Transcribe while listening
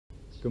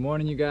Good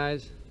morning, you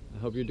guys. I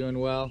hope you're doing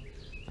well.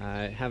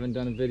 I haven't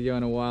done a video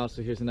in a while,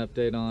 so here's an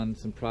update on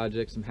some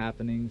projects, some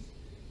happenings.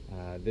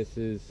 This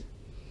is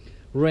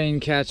rain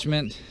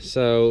catchment.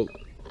 So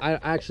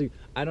I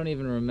don't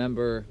even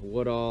remember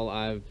what all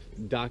I've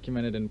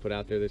documented and put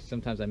out there.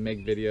 Sometimes I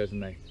make videos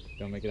and they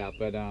don't make it out,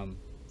 but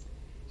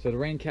so the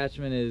rain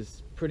catchment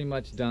is pretty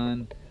much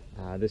done.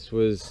 This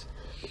was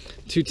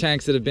 2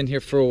 tanks that have been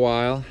here for a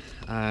while.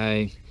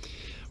 I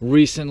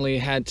recently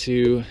had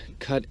to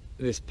cut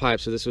this pipe,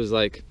 so this was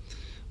like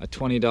a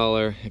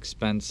 $20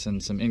 expense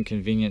and some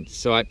inconvenience.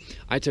 So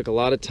I took a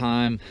lot of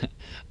time.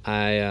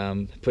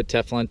 I put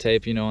Teflon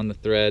tape, on the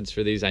threads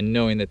for these,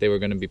 knowing that they were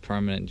going to be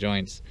permanent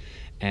joints,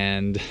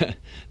 and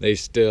they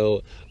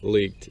still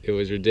leaked. It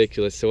was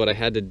ridiculous. So what I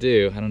had to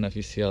do, I don't know if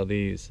you see all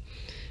these,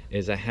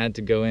 is I had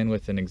to go in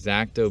with an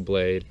X-Acto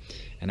blade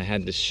and I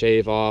had to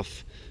shave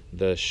off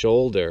the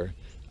shoulder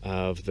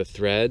of the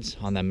threads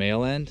on the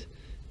male end.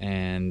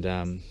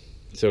 And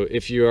so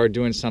if you are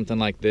doing something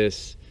like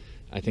this,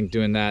 I think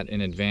doing that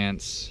in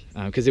advance,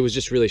 because it was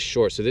just really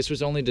short. So this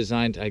was only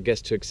designed, I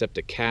guess, to accept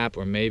a cap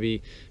or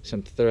maybe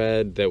some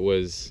thread that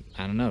was,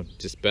 I don't know,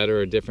 just better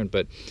or different.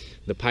 But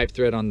the pipe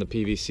thread on the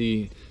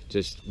PVC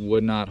just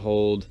would not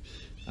hold.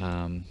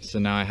 So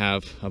now I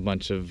have a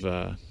bunch of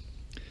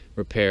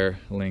repair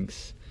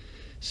links.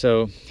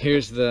 So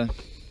here's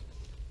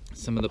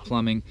some of the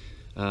plumbing.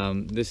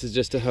 This is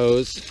just a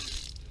hose.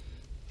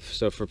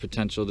 So for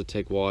potential to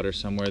take water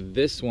somewhere.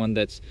 This one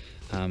that's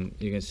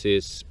you can see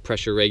it's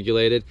pressure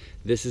regulated.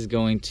 This is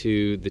going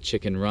to the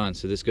chicken run.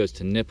 So this goes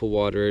to nipple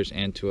waterers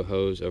and to a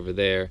hose over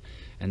there.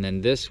 And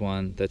then this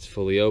one that's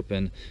fully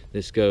open,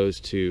 this goes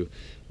to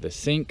the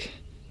sink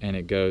and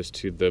it goes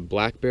to the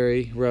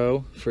blackberry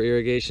row for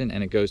irrigation,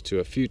 and it goes to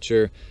a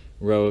future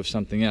row of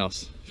something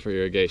else for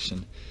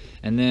irrigation.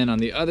 And then on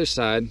the other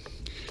side,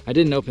 I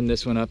didn't open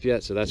this one up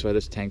yet, so that's why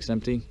this tank's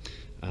empty.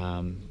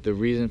 The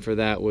reason for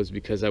that was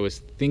because I was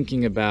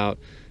thinking about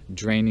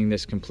draining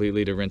this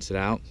completely to rinse it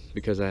out,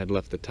 because I had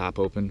left the top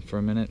open for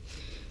a minute,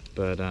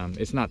 but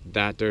it's not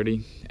that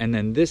dirty. And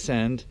then this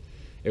end,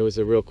 it was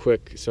a real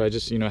quick, so I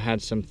just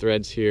had some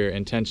threads here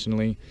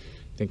intentionally,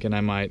 thinking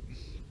I might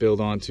build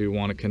on to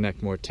want to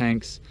connect more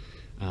tanks.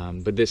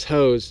 But this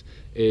hose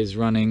is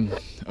running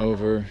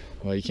over,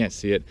 well, you can't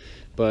see it,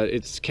 but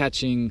it's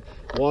catching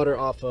water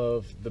off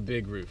of the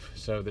big roof.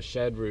 So the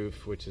shed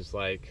roof, which is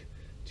like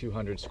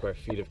 200 square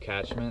feet of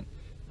catchment,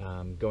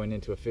 going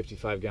into a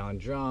 55-gallon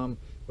drum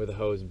with a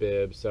hose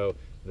bib. So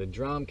the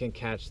drum can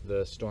catch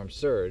the storm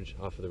surge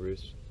off of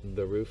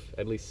the roof,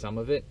 at least some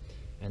of it,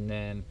 and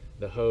then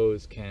the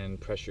hose can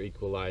pressure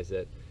equalize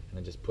it and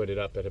then just put it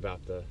up at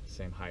about the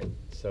same height.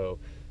 So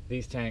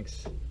these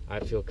tanks,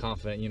 I feel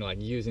confident,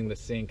 like using the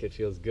sink, it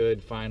feels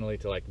good finally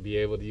to like be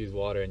able to use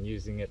water and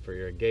using it for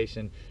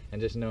irrigation,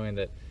 and just knowing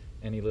that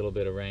any little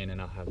bit of rain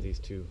and I'll have these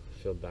 2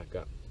 filled back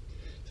up.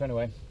 So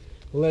anyway,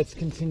 let's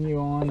continue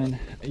on, and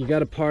you got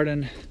to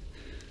pardon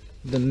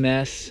the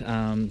mess.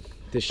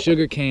 The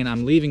sugar cane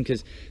I'm leaving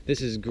because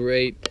this is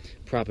great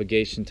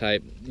propagation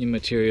type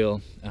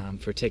material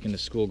for taking to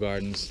school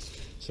gardens,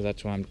 so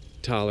that's why I'm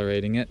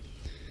tolerating it.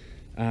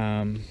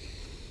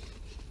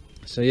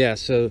 So yeah,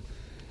 so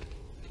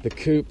the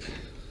coop,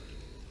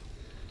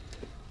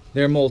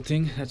 they're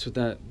molting. That's what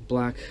that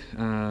black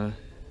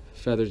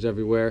feathers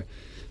everywhere.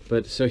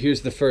 But so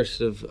here's the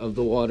first of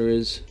the water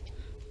is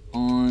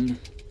on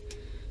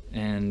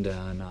and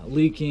not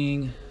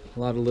leaking. A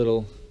lot of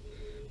little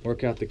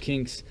work out the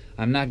kinks.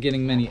 I'm not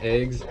getting many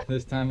eggs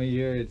this time of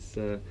year. It's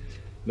the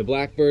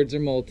blackbirds are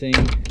molting,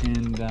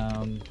 and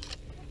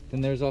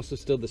then there's also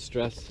still the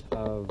stress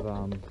of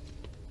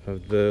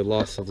the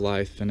loss of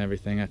life and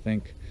everything, I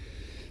think.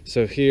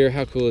 So here,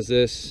 how cool is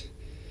this?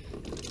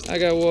 I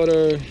got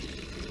water,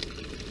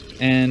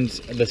 and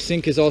the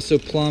sink is also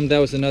plumbed. That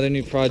was another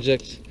new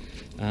project.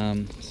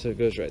 So it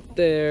goes right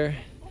there.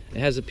 It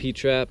has a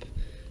P-trap,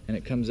 and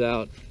it comes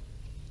out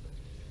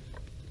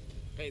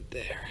right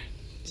there.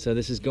 So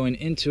this is going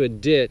into a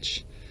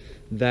ditch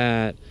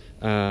that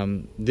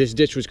this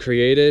ditch was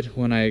created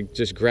when I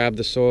just grabbed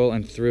the soil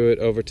and threw it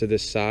over to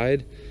this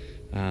side,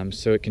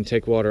 so it can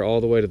take water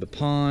all the way to the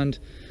pond,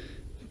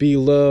 be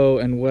low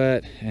and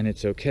wet, and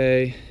it's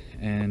okay.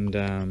 And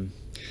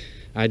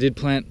I did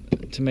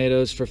plant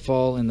tomatoes for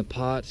fall in the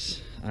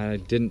pots. I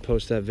didn't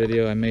post that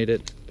video, I made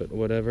it, but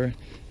whatever.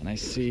 And I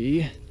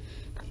see,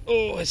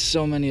 oh, it's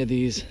so many of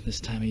these this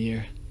time of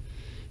year.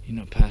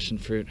 Passion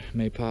fruit,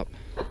 maypop.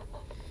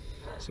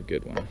 It's a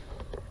good one.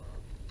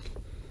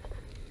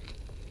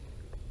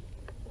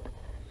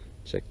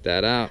 Check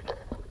that out.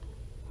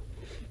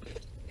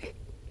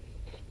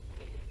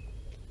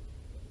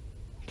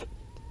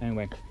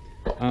 Anyway,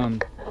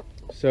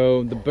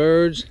 so the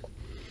birds,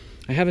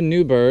 I have a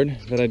new bird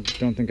that I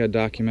don't think I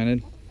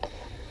documented.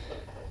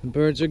 The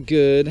birds are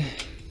good.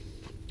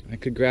 I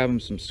could grab them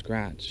some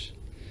scratch.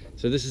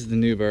 So this is the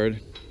new bird.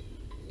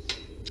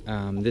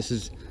 This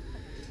is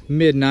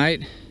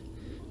Midnight.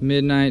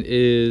 Midnight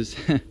is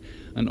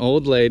an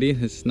old lady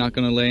that's not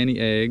going to lay any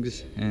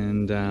eggs,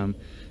 and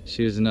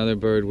she was another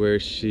bird where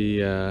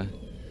she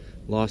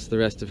lost the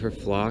rest of her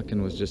flock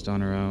and was just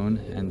on her own,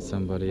 and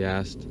somebody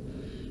asked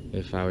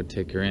if I would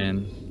take her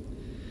in.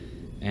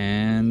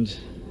 And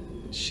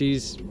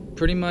she's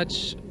pretty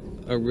much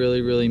a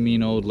really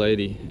mean old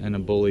lady and a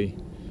bully,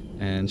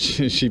 and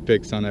she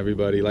picks on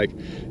everybody. Like,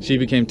 she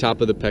became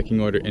top of the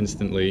pecking order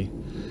instantly,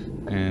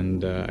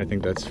 and I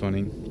think that's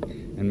funny.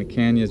 And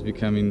McCania is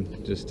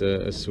becoming just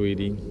a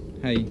sweetie.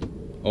 Hey.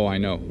 Oh, I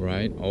know,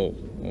 right? Oh,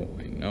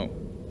 I know.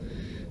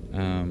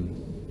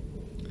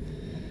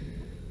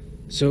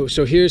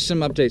 So here's some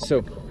updates.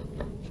 So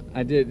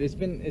I did, it's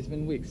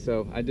been weeks,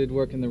 so I did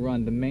work in the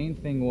run. The main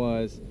thing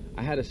was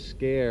I had a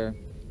scare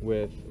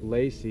with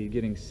Lacey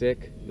getting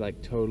sick,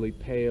 like totally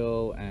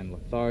pale and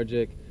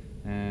lethargic,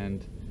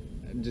 and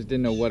just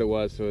didn't know what it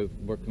was. So I was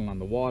working on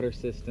the water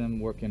system,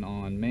 working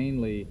on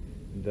mainly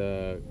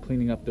the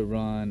cleaning up the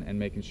run and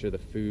making sure the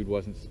food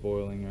wasn't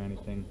spoiling or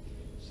anything.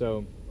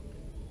 So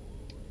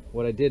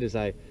what I did is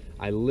I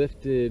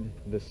lifted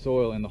the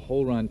soil in the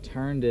whole run,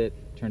 turned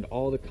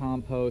all the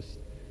compost.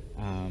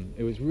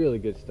 It was really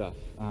good stuff.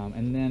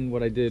 And then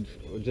what I did,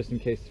 just in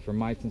case for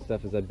mites and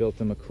stuff, is I built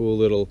them a cool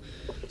little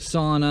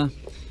sauna.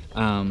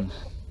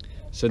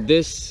 So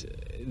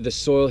the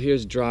soil here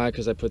is dry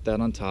because I put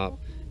that on top,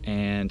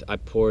 and I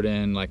poured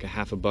in like a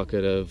half a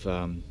bucket of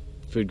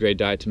food grade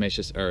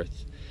diatomaceous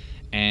earth.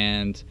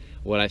 And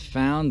what I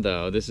found,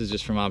 though, this is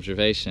just from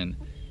observation,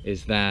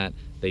 is that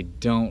they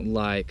don't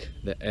like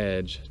the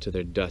edge to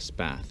their dust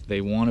bath.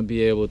 They want to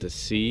be able to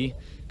see,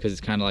 because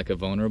it's kind of like a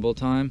vulnerable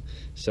time.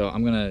 So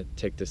I'm gonna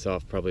take this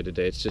off probably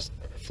today. It's just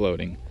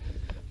floating,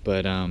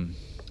 but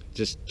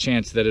just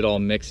chance that it all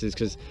mixes,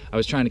 because I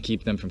was trying to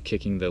keep them from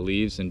kicking the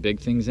leaves and big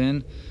things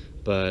in,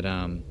 but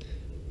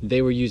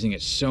they were using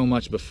it so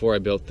much before I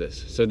built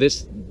this. So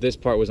this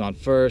part was on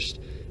first,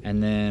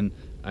 and then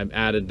I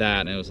added that,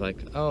 and it was like,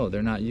 oh,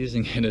 they're not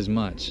using it as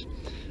much.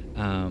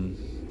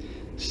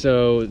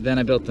 So then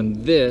I built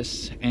them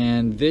this,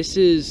 and this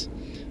is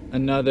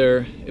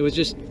another, it was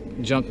just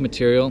junk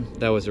material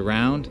that was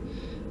around,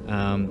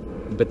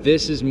 but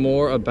this is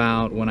more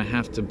about when I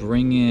have to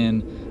bring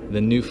in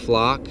the new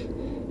flock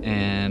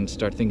and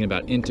start thinking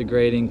about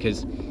integrating,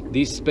 because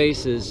these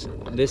spaces,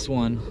 this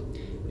one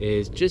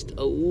is just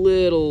a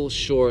little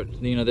short,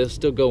 you know, they'll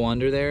still go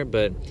under there,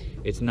 but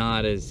it's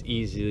not as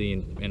easily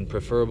and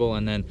preferable.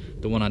 And then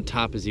the one on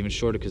top is even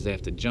shorter because they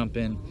have to jump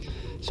in.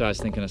 So I was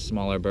thinking a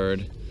smaller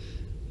bird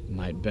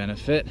might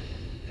benefit.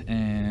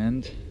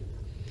 And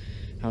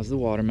how's the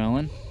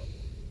watermelon?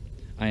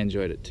 I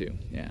enjoyed it too,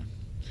 yeah.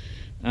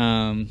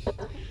 I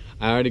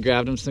already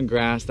grabbed him some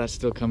grass, that's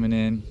still coming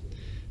in.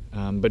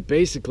 But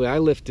basically I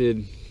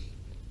lifted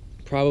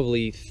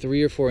probably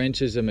 3 or 4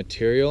 inches of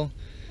material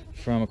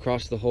from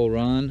across the whole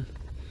run,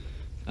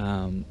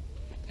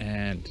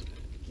 and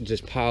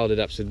just piled it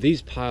up. So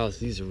these piles,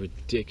 these are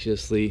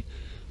ridiculously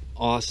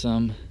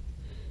awesome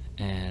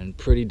and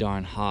pretty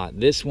darn hot.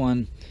 This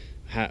one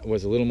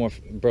was a little more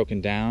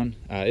broken down.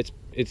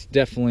 It's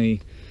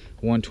definitely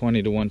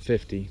 120 to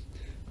 150.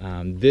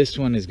 This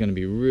one is going to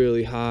be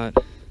really hot.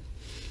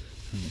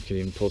 I could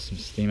even pull some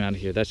steam out of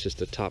here. That's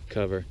just a top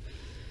cover.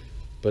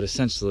 But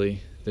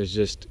essentially, there's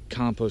just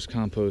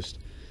compost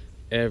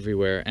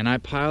everywhere. And I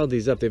piled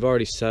these up. They've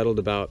already settled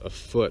about a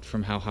foot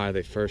from how high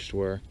they first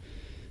were.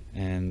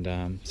 And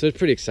so it's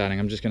pretty exciting.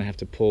 I'm just going to have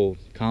to pull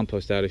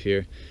compost out of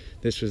here.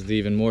 This was the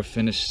even more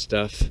finished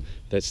stuff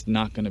that's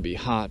not going to be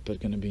hot,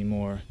 but going to be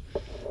more,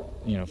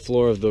 you know,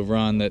 floor of the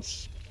run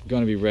that's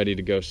going to be ready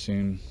to go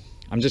soon.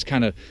 I'm just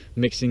kind of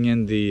mixing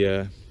in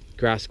the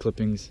grass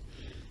clippings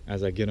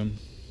as I get them.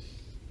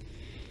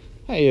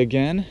 Hey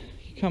again,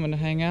 you coming to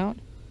hang out?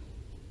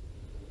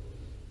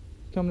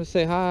 Coming to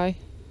say hi?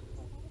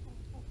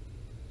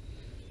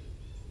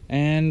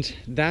 And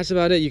that's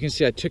about it. You can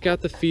see I took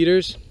out the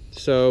feeders,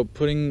 so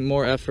putting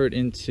more effort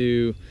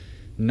into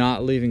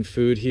not leaving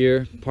food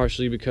here,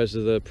 partially because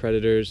of the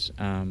predators,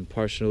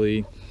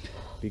 partially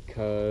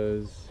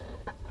because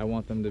I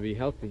want them to be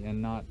healthy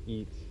and not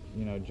eat,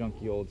 you know,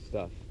 junky old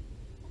stuff.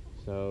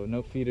 So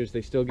no feeders.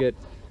 They still get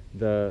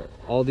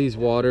all these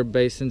water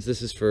basins.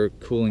 This is for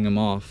cooling them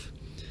off.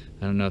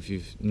 I don't know if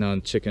you've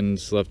known,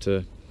 chickens love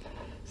to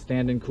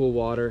stand in cool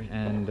water,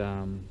 and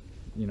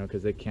you know,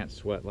 because they can't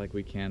sweat like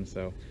we can,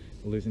 so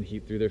losing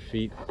heat through their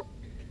feet.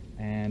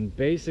 And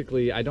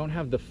basically I don't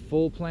have the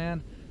full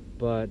plan,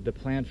 but the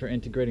plan for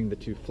integrating the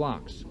 2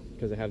 flocks,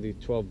 because I have these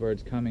 12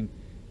 birds coming,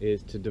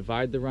 is to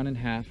divide the run in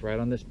half right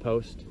on this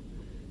post,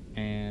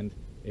 and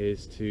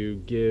is to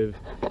give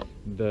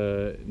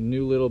the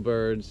new little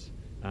birds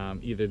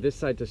either this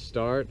side to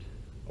start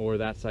or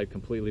that side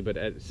completely, but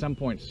at some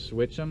point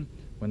switch them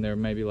when they're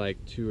maybe like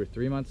 2 or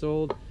 3 months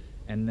old,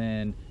 and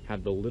then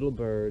have the little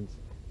birds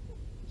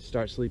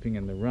start sleeping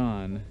in the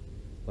run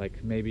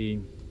like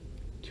maybe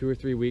 2 or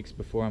 3 weeks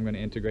before I'm going to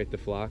integrate the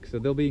flock. So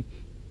they'll be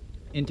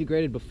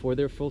integrated before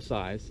they're full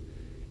size,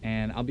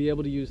 and I'll be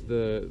able to use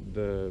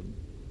the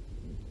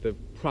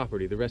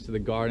property, the rest of the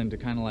garden, to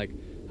kind of like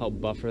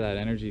help buffer that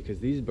energy, because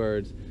these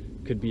birds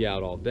could be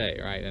out all day,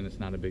 right? And it's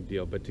not a big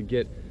deal. But to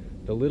get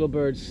the little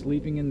birds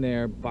sleeping in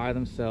there by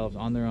themselves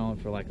on their own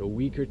for like a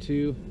week or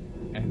 2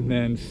 and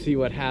then see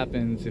what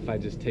happens if I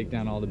just take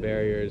down all the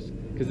barriers,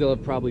 because they'll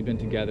have probably been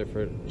together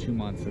for 2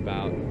 months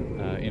about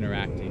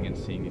interacting and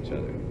seeing each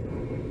other.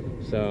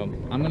 So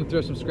I'm gonna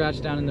throw some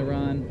scratch down in the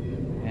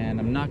run, and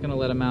I'm not gonna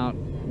let them out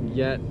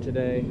yet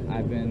today.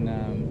 I've been,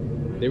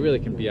 they really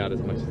can be out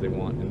as much as they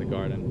want in the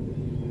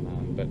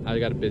garden, but I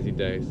got a busy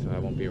day, so I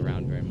won't be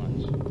around very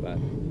much. But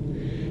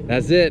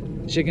that's it.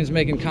 Chicken's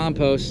making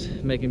compost,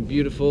 making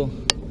beautiful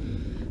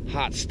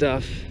hot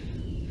stuff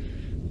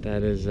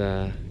that is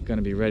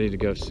gonna be ready to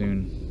go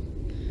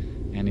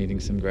soon, and eating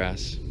some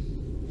grass.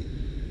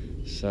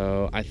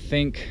 So I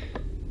think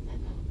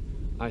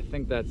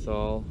that's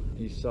all.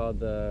 You saw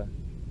the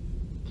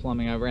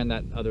plumbing. I ran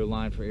that other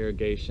line for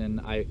irrigation.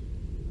 I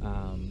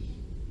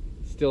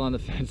still on the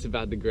fence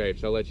about the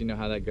grapes. I'll let you know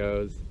how that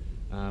goes.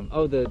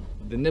 Oh, the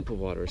nipple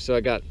water. So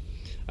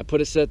I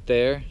put a set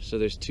there, so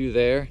there's 2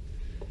 there,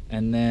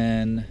 and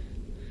then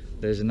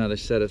there's another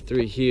set of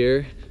 3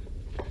 here.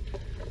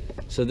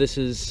 So this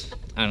is,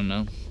 I don't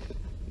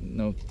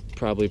know,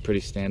 probably a pretty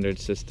standard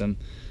system,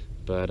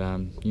 but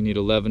you need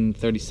 11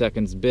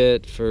 30-seconds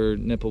bit for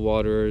nipple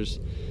waterers,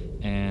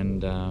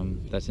 and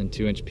that's in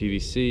 2-inch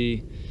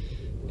PVC,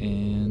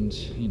 and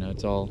you know,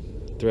 it's all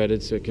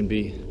threaded so it can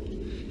be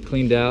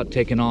cleaned out,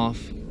 taken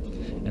off.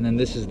 And then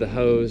this is the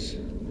hose.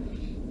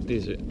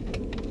 These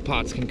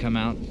pots can come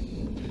out,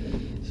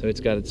 so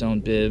it's got its own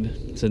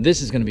bib. So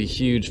this is going to be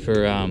huge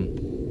for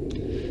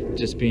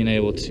just being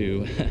able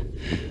to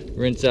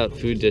rinse out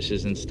food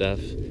dishes and stuff.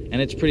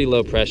 And it's pretty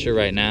low pressure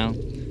right now,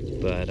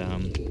 but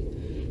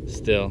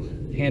still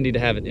handy to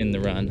have it in the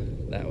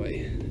run that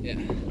way. Yeah.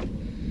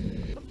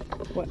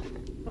 What?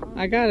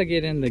 I gotta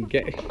get in the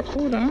gate.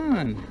 Hold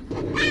on.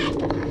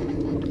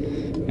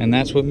 And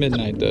that's what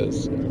midnight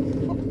does.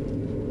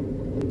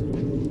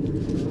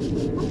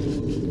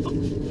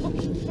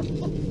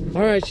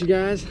 All right, you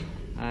guys.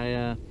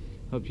 I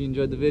hope you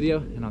enjoyed the video,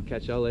 and I'll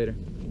catch y'all later.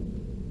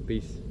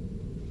 Peace.